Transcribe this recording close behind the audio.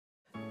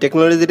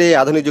টেকনোলজির এই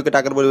আধুনিক যুগে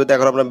টাকার পরিবর্তে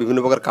এখন আমরা বিভিন্ন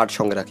প্রকার কার্ড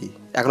সঙ্গে রাখি।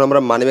 এখন আমরা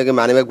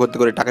মানিব্যাগ ভর্তি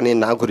করে টাকা নিয়ে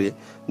না ঘুরে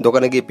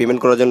দোকানে গিয়ে পেমেন্ট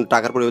করার জন্য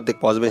টাকার পরিবর্তে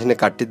পজ মেশিনে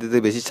কার্ডটি দিতে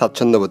বেশি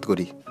স্বাচ্ছন্দ্য বোধ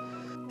করি।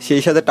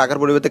 সেই সাথে টাকার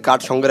পরিবর্তে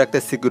কার্ড সঙ্গে রাখতে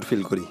সিকিউর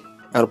ফিল করি।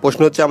 আর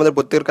প্রশ্ন হচ্ছে, আমাদের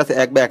প্রত্যেকের কাছে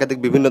এক বা একাধিক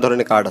বিভিন্ন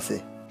ধরনের কার্ড আছে।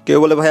 কেউ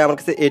বলে ভাই আমার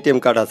কাছে এটিএম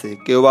কার্ড আছে,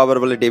 কেউ আবার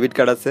বলে ডেবিট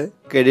কার্ড আছে,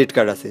 ক্রেডিট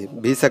কার্ড আছে,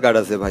 ভিসা কার্ড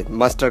আছে, ভাই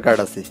মাস্টার কার্ড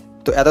আছে।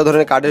 তো এত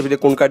ধরনের কার্ডের ভিতরে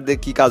কোন কার্ড দিয়ে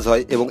কী কাজ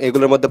হয় এবং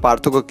এগুলোর মধ্যে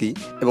পার্থক্য কী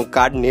এবং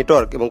কার্ড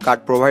নেটওয়ার্ক এবং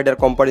কার্ড প্রোভাইডার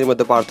কোম্পানির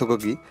মধ্যে পার্থক্য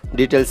কী,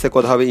 ডিটেলসে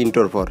কথা হবে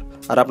ইন্টোর পর।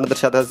 আর আপনাদের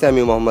সাথে আছে আমি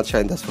মোহাম্মদ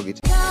শাহিন ফকির।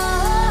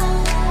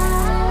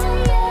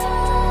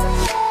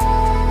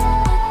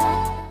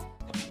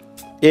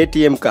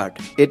 এটিএম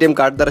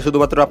কার্ড দ্বারা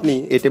শুধুমাত্র আপনি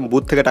এটিএম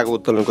বুথ থেকে টাকা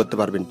উত্তোলন করতে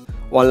পারবেন।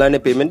 অনলাইনে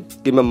পেমেন্ট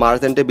কিংবা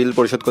মার্চেন্টে বিল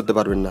পরিশোধ করতে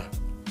পারবেন না।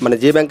 মানে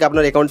যে ব্যাংকে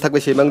আপনার অ্যাকাউন্ট থাকবে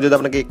সেই ব্যাংক যদি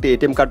আপনাকে একটি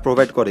এটিএম কার্ড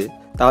প্রোভাইড করে,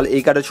 তাহলে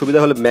এই কার্ডের সুবিধা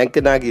হলো ব্যাংকে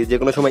না গিয়ে যে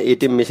কোনো সময়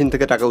এটিএম মেশিন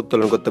থেকে টাকা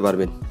উত্তোলন করতে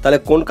পারবেন। তাহলে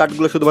কোন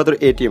কার্ডগুলো শুধুমাত্র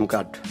এটিএম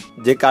কার্ড?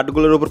 যে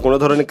কার্ডগুলোর উপর কোনো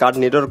ধরনের কার্ড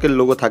নেটওয়ার্কের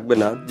লোগো থাকবে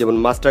না, যেমন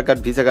master card,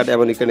 visa card,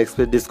 American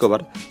express,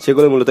 discover,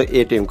 সেগুলো মূলত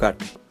ATM card.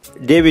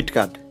 Debit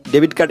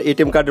card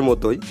ATM কার্ডের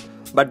মতোই,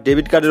 বাট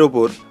ডেবিট কার্ডের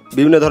ওপর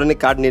বিভিন্ন ধরনের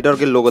কার্ড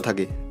নেটওয়ার্কের লোগো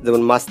থাকে,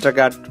 যেমন master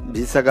card,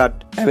 visa card,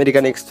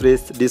 American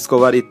express,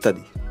 discover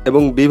ইত্যাদি।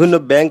 এবং বিভিন্ন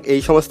ব্যাংক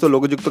এই সমস্ত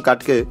লোগোযুক্ত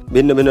কার্ডকে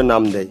ভিন্ন ভিন্ন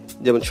নাম দেয়,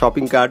 যেমন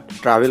শপিং কার্ড,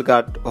 ট্রাভেল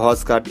কার্ড, হজ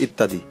কার্ড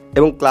ইত্যাদি।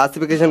 এবং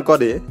ক্লাসিফিকেশন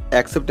করে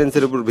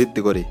অ্যাকসেপ্টেন্সের উপর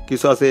ভিত্তি করে।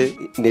 কিছু আছে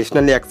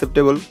ন্যাশনালি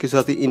অ্যাকসেপ্টেবল, কিছু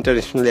আছে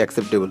ইন্টারন্যাশনালি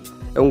অ্যাকসেপ্টেবল।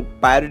 এবং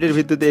প্রায়োরিটির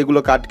ভিত্তিতে এগুলো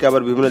কার্ডকে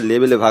আবার বিভিন্ন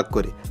লেভেলে ভাগ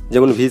করে,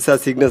 যেমন visa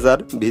signature,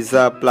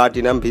 visa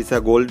platinum, visa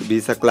gold,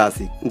 visa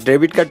classic.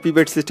 Debit card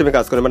prepaid সিস্টেমে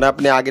কাজ করে, মানে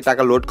আপনি আগে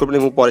টাকা লোড করবেন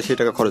এবং পরে সেই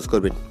টাকা খরচ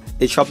করবেন।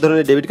 এই সব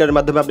ধরনের ডেবিট কার্ডের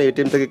মাধ্যমে আপনি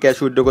এটিএম থেকে ক্যাশ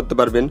উইথড্র করতে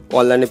পারবেন,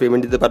 অনলাইনে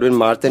পেমেন্ট দিতে পারবেন,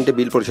 মার্চেন্টে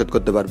বিল পরিশোধ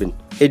করতে পারবেন।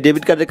 এই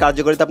ডেবিট কার্ডের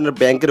কার্যকারিতা আপনার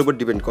ব্যাংকের উপর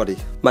ডিপেন্ড করে।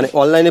 মানে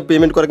অনলাইনে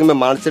পেমেন্ট করা কিংবা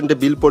মার্চেন্টে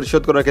বিল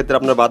পরিশোধ করার ক্ষেত্রে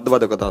আপনার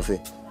বাধ্যবাধকতা আছে।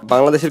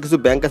 বাংলাদেশের কিছু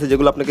ব্যাংক আছে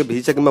যেগুলো আপনাকে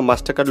ভিসা কিংবা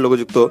মাস্টার কার্ড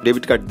লোগোযুক্ত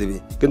ডেবিট কার্ড দেবে,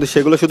 কিন্তু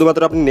সেগুলো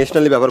শুধুমাত্র আপনি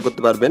ন্যাশনালি ব্যবহার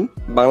করতে পারবেন,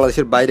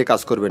 বাংলাদেশের বাইরে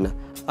কাজ করবে না।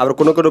 আবার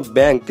কোনো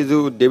ব্যাংক কিছু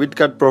ডেবিট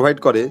কার্ড প্রোভাইড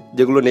করে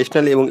যেগুলো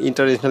ন্যাশনালি এবং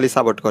ইন্টারন্যাশনালি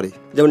সাপোর্ট করে।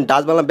 যেমন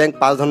ডাচ বাংলা ব্যাংক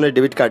 5 ধরনের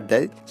ডেবিট কার্ড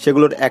দেয়,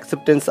 সেগুলোর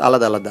অ্যাকসেপ্টেন্স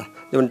আলাদা আলাদা।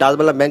 যেমন ডাচ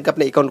বাংলা ব্যাংক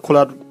আপনি অ্যাকাউন্ট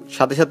খোলার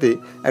সাথে সাথে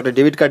একটা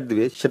ডেবিট কার্ড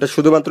দিবে, সেটা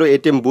শুধুমাত্র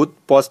এটিএম বুথ,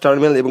 পজ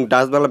টার্মিনাল এবং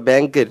ডাচ বাংলা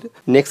ব্যাংকের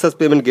নেক্সাস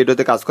পেমেন্ট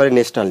গেটওয়েতে কাজ করে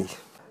ন্যাশনালি।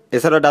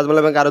 এছাড়া ডাচ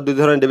বাংলা ব্যাংক আরও 2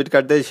 ধরনের ডেবিট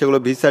কার্ড দেয়, সেগুলো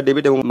ভিসা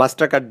ডেবিট এবং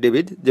মাস্টার কার্ড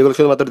ডেবিট, যেগুলো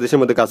শুধুমাত্র দেশের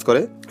মধ্যে কাজ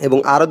করে। এবং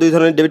আরও 2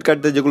 ধরনের ডেবিট কার্ড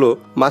দেয়, যেগুলো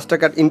মাস্টার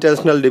কার্ড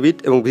ইন্টারন্যাশনাল ডেবিট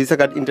এবং ভিসা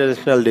কার্ড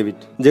ইন্টারন্যাশনাল ডেবিট,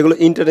 যেগুলো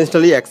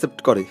ইন্টারন্যাশনালি অ্যাকসেপ্ট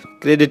করে।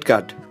 ক্রেডিট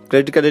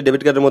কার্ডের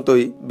ডেবিট কার্ডের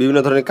মতোই বিভিন্ন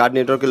ধরনের কার্ড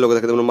নেটওয়ার্কের লোগো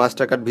থাকে, যেমন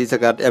master card, visa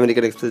card,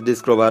 American express,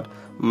 discover,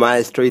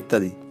 maestro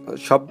ইত্যাদি।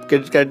 সব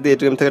ক্রেডিট কার্ড দিয়ে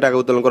এটিএম থেকে টাকা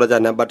উত্তোলন করা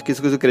যায় না, বাট কিছু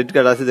কিছু ক্রেডিট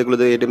কার্ড আছে যেগুলো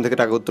দিয়ে এটিএম থেকে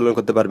টাকা উত্তোলন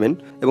করতে পারবেন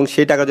এবং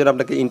সেই টাকার জন্য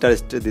আপনাকে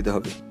ইন্টারেস্ট দিতে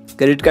হবে।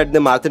 ক্রেডিট কার্ড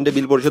দিয়ে মার্চেন্টে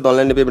বিল পরিশোধ,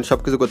 অনলাইনে পেমেন্ট সব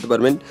কিছু করতে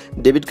পারবেন।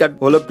 ডেবিট কার্ড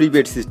হলো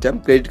প্রিপেড সিস্টেম,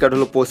 ক্রেডিট কার্ড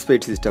হলো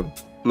পোস্টপেড সিস্টেম।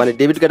 মানে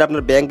ডেবিট কার্ডে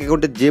আপনার ব্যাঙ্ক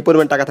অ্যাকাউন্টে যে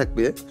পরিমাণ টাকা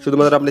থাকবে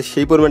শুধুমাত্র আপনি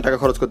সেই পরিমাণ টাকা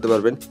খরচ করতে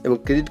পারবেন, এবং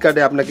ক্রেডিট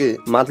কার্ডে আপনাকে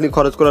মান্থলি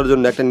খরচ করার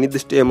জন্য একটা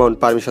নির্দিষ্ট অ্যামাউন্ট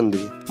পারমিশন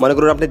দেবে। মনে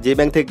করুন আপনি যে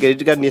ব্যাংক থেকে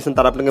ক্রেডিট কার্ড নিয়েছেন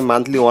তারা আপনাকে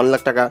মান্থলি 1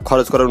 লাখ টাকা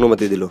খরচ করার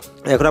অনুমতি দিল।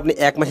 এখন আপনি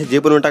 1 মাসে যে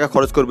পরিমাণ টাকা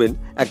খরচ করবেন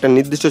একটা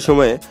নির্দিষ্ট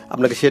সময়ে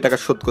আপনাকে সেই টাকা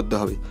শোধ করতে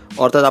হবে।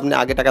 অর্থাৎ আপনি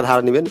আগে টাকা ধার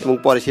নেবেন এবং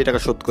পরে সেই টাকা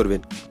শোধ করবেন,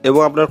 এবং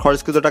আপনার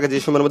খরচকৃত টাকা যে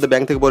সময়ের মধ্যে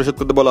ব্যাংক থেকে পরিশোধ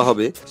করতে বলা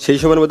হবে সেই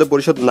সময়ের মধ্যে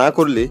পরিশোধ না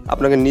করলে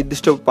আপনাকে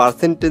নির্দিষ্ট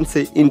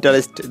পার্সেন্টেজে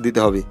ইন্টারেস্ট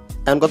দিতে হবে।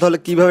 এমন কথা হলে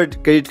কীভাবে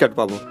ক্রেডিট কার্ড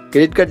পাবো?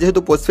 ক্রেডিট কার্ড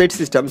যেহেতু পোস্টপেড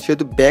সিস্টেম,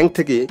 সেহেতু ব্যাংক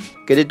থেকে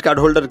ক্রেডিট কার্ড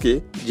হোল্ডারকে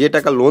যে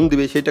টাকা লোন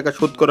দিবে সেই টাকা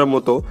শোধ করার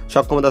মতো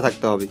সক্ষমতা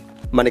থাকতে হবে।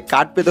 মানে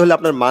কার্ড পেতে হলে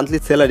আপনার মান্থলি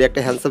স্যালারি একটা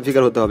হ্যান্ডসাম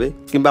ফিগার হতে হবে,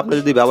 কিংবা আপনি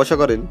যদি ব্যবসা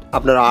করেন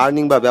আপনার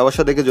আর্নিং বা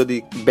ব্যবসা দেখে যদি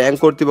ব্যাংক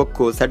কর্তৃপক্ষ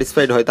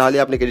স্যাটিসফাইড হয় তাহলে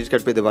আপনি ক্রেডিট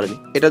কার্ড পেতে পারেন।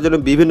 এটার জন্য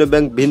বিভিন্ন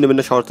ব্যাংক ভিন্ন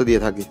ভিন্ন শর্ত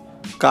দিয়ে থাকে।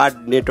 Card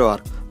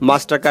network,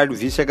 master card,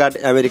 visa card,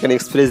 American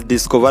express,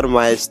 discover,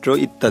 maestro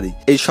ইত্যাদি।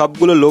 এই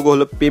সবগুলো লোগো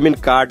হলো পেমেন্ট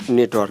কার্ড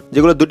নেটওয়ার্ক,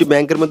 যেগুলো দুটি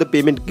ব্যাংকের মধ্যে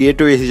পেমেন্ট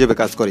গেটওয়ে হিসেবে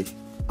কাজ করে।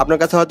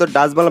 আপনার কাছে হয়তো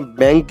ডাচ বাংলা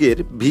ব্যাংকের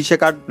ভিসা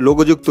কার্ড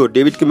লোগোযুক্ত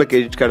ডেবিট কিংবা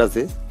ক্রেডিট কার্ড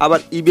আছে, আবার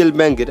ইবিএল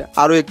ব্যাংকের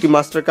আরও একটি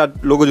মাস্টার কার্ড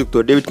লোগোযুক্ত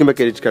ডেবিট কিংবা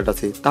ক্রেডিট কার্ড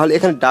আছে। তাহলে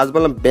এখানে ডাচ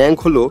বাংলা ব্যাংক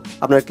হলো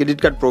আপনার ক্রেডিট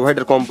কার্ড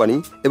প্রোভাইডার কোম্পানি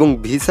এবং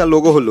ভিসা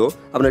লোগো হলো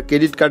আপনার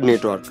ক্রেডিট কার্ড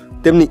নেটওয়ার্ক।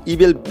 তেমনি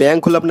ইবিএল ব্যাংক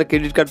হলো আপনার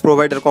ক্রেডিট কার্ড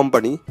প্রোভাইডার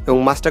কোম্পানি এবং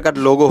মাস্টার কার্ড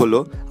লোগো হলো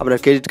আপনার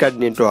ক্রেডিট কার্ড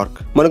নেটওয়ার্ক।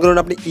 মনে করুন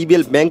আপনি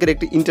ইবিএল ব্যাংকের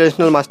একটি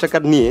ইন্টারন্যাশনাল মাস্টার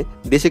কার্ড নিয়ে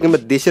দেশে কিংবা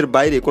দেশের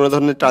বাইরে কোনো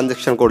ধরনের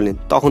ট্রানজ্যাকশন করলেন,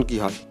 তখন কি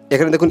হয়?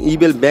 এখানে দেখুন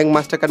EBL bank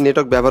master card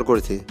network ব্যবহার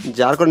করেছে,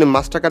 যার কারণে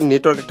মাস্টার কার্ড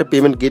নেটওয়ার্ক একটা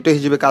পেমেন্ট গেটওয়ে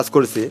হিসেবে কাজ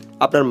করেছে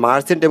আপনার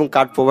মার্চেন্ট এবং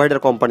কার্ড প্রোভাইডার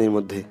কোম্পানির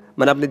মধ্যে।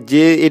 মানে আপনি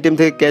যে এটিএম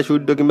থেকে ক্যাশ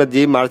উইথড্র কিংবা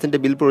যে মার্চেন্টে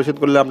বিল পরিশোধ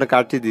করলে আপনার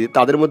কার্ডটি দিয়ে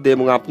তাদের মধ্যে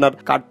এবং আপনার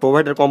কার্ড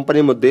প্রোভাইডার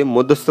কোম্পানির মধ্যে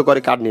মধ্যস্থ করে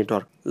কার্ড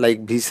নেটওয়ার্ক, লাইক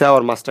ভিসা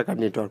আর মাস্টার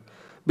কার্ড নেটওয়ার্ক।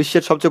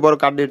 বিশ্বের সবচেয়ে বড়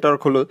কার্ড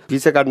নেটওয়ার্ক হলো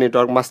visa card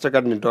network, master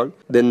card network,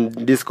 দেন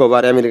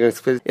ডিসকভার, আমেরিকান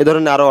এক্সপ্রেস, এ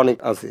ধরনের আরও অনেক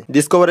আছে।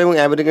 ডিসকভার এবং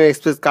আমেরিকান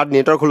এক্সপ্রেস কার্ড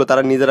নেটওয়ার্ক হলো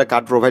তারা নিজেরা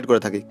কার্ড প্রোভাইড করে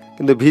থাকে,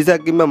 কিন্তু ভিসা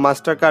কিংবা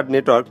মাস্টার কার্ড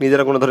নেটওয়ার্ক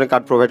নিজেরা কোনো ধরনের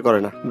কার্ড প্রোভাইড করে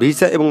না।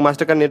 ভিসা এবং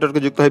মাস্টার কার্ড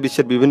নেটওয়ার্কে যুক্ত হয়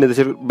বিশ্বের বিভিন্ন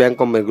দেশের ব্যাংক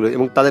কোম্পানিগুলো,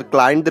 এবং তাদের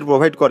ক্লায়েন্টদের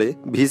প্রোভাইড করে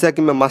ভিসা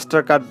কিংবা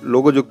মাস্টার কার্ড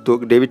লোগোযুক্ত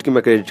ডেবিট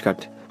কিংবা ক্রেডিট কার্ড।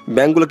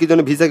 ব্যাংকগুলো কি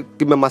জন্য ভিসা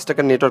কিংবা মাস্টার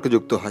কার্ড নেটওয়ার্কে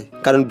যুক্ত হয়?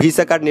 কারণ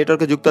ভিসা কার্ড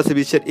নেটওয়ার্কে যুক্ত আছে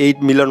বিশ্বের 8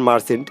 মিলিয়ন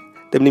মার্চেন্ট,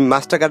 তেমনি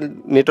মাস্টারকার্ড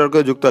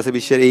নেটওয়ার্কেও যুক্ত আছে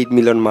বিশ্বের 8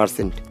 million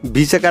merchant.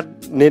 Visa card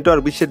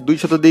network বিশ্বের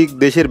 200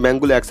 দেশের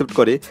ব্যাঙ্কগুলো অ্যাকসেপ্ট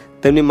করে,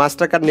 তেমনি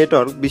মাস্টারকার্ড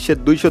নেটওয়ার্ক বিশ্বের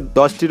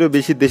 210টিরও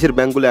বেশি দেশের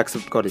ব্যাঙ্কগুলো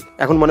অ্যাকসেপ্ট করে।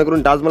 এখন মনে করুন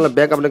ডাচ বাংলা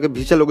ব্যাংক আপনাকে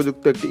ভিসা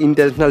লোগোযুক্ত একটি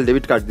ইন্টারন্যাশনাল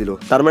ডেবিট কার্ড দিল,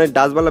 তার মানে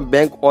Dutch Bangla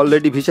bank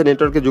already visa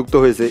নেটওয়ার্কে যুক্ত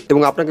হয়েছে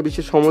এবং আপনাকে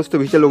বিশ্বের সমস্ত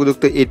ভিসা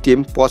লোগোযুক্ত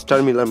এটিএম, পস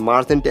টার্মিনাল,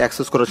 মার্চেন্টে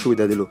অ্যাক্সেস করার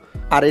সুবিধা দিল।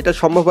 আর এটা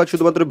সম্ভব হয়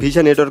শুধুমাত্র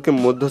ভিসা নেটওয়ার্কের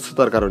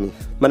মধ্যস্থতার কারণে।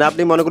 মানে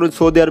আপনি মনে করুন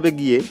সৌদি আরবে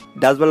গিয়ে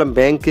ডাচ বাংলা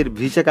ব্যাংকের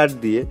ভিসা কার্ড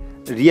দিয়ে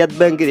রিয়াদ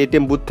ব্যাংকের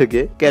এটিএম বুথ থেকে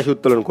ক্যাশ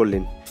উত্তোলন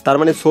করলেন, তার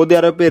মানে সৌদি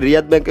আরবের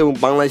রিয়াদ ব্যাংক এবং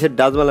বাংলাদেশের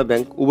ডাচ বাংলা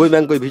ব্যাংক উভয়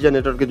ব্যাংক ওই ভিসা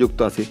নেটওয়ার্কে যুক্ত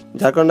আছে,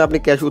 যার কারণে আপনি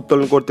ক্যাশ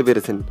উত্তোলন করতে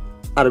পেরেছেন।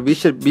 আর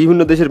বিশ্বের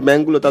বিভিন্ন দেশের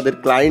ব্যাংকগুলো তাদের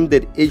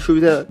ক্লায়েন্টদের এই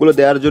সুবিধাগুলো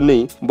দেওয়ার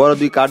জন্যই বড়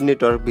 2 কার্ড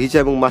নেটওয়ার্ক ভিসা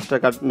এবং মাস্টার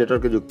কার্ড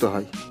নেটওয়ার্কে যুক্ত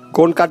হয়।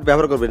 কোন কার্ড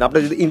ব্যবহার করবেন? আপনি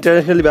যদি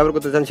ইন্টারন্যাশনালি ব্যবহার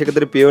করতে চান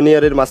সেক্ষেত্রে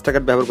পেওনিয়ারের মাস্টার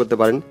কার্ড ব্যবহার করতে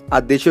পারেন।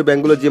 আর দেশীয়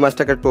ব্যাংকগুলো যে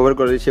মাস্টার কার্ড প্রোভাইড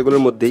করে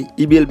সেগুলোর মধ্যেই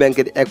ইবিএল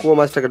ব্যাংকের অ্যাকোয়া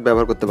মাস্টার কার্ড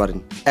ব্যবহার করতে পারেন।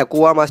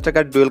 Aqua master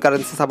card dual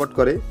currency support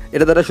করে,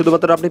 এটা দ্বারা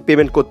শুধুমাত্র আপনি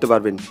পেমেন্ট করতে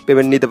পারবেন,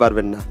 পেমেন্ট নিতে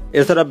পারবেন না।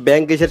 এছাড়া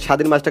ব্যাংক এসের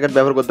স্বাধীন মাস্টার কার্ড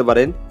ব্যবহার করতে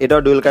পারেন,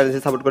 এটাও ডুয়েল কারেন্সি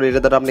সাপোর্ট করে,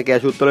 এটা দ্বারা আপনি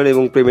ক্যাশ উত্তোলন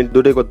এবং পেমেন্ট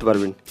দুটোই করতে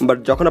পারবেন। বাট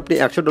যখন আপনি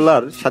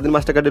 $100 স্বাধীন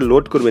মাস্টার কার্ডে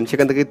লোড করবেন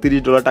সেখান থেকে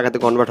 $30 টাকাতে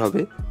কনভার্ট হবে,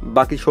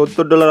 বাকি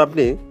 $70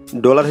 আপনি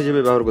ডলার হিসেবে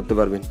ব্যবহার করতে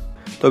পারবেন।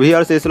 তো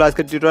ভিউয়ার্স, এই ছিল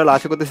আজকের টিউটোরিয়াল।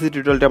 আশা করতেছি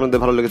টিউটোরিয়ালটি আপনাদের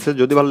ভালো লেগেছে।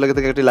 যদি ভালো লেগে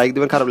থাকে একটি লাইক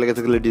দেবেন, খারাপ লেগে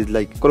থাকলে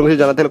ডিসলাইক। কোনো কিছু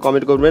জানাতে হলে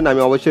কমেন্ট করবেন, আমি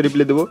অবশ্যই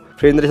রিপ্লাই দেবো।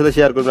 ফ্রেন্ডদের সাথে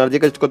শেয়ার করবেন, আর যে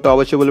কাজ করতে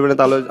অবশ্যই বলবেন,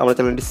 তাহলে আমার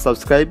চ্যানেলটি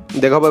সাবস্ক্রাইব।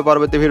 দেখা হবে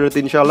পরবর্তী ভিডিওতে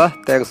ইনশাআল্লাহ।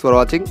 Thanks for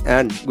watching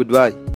and good bye.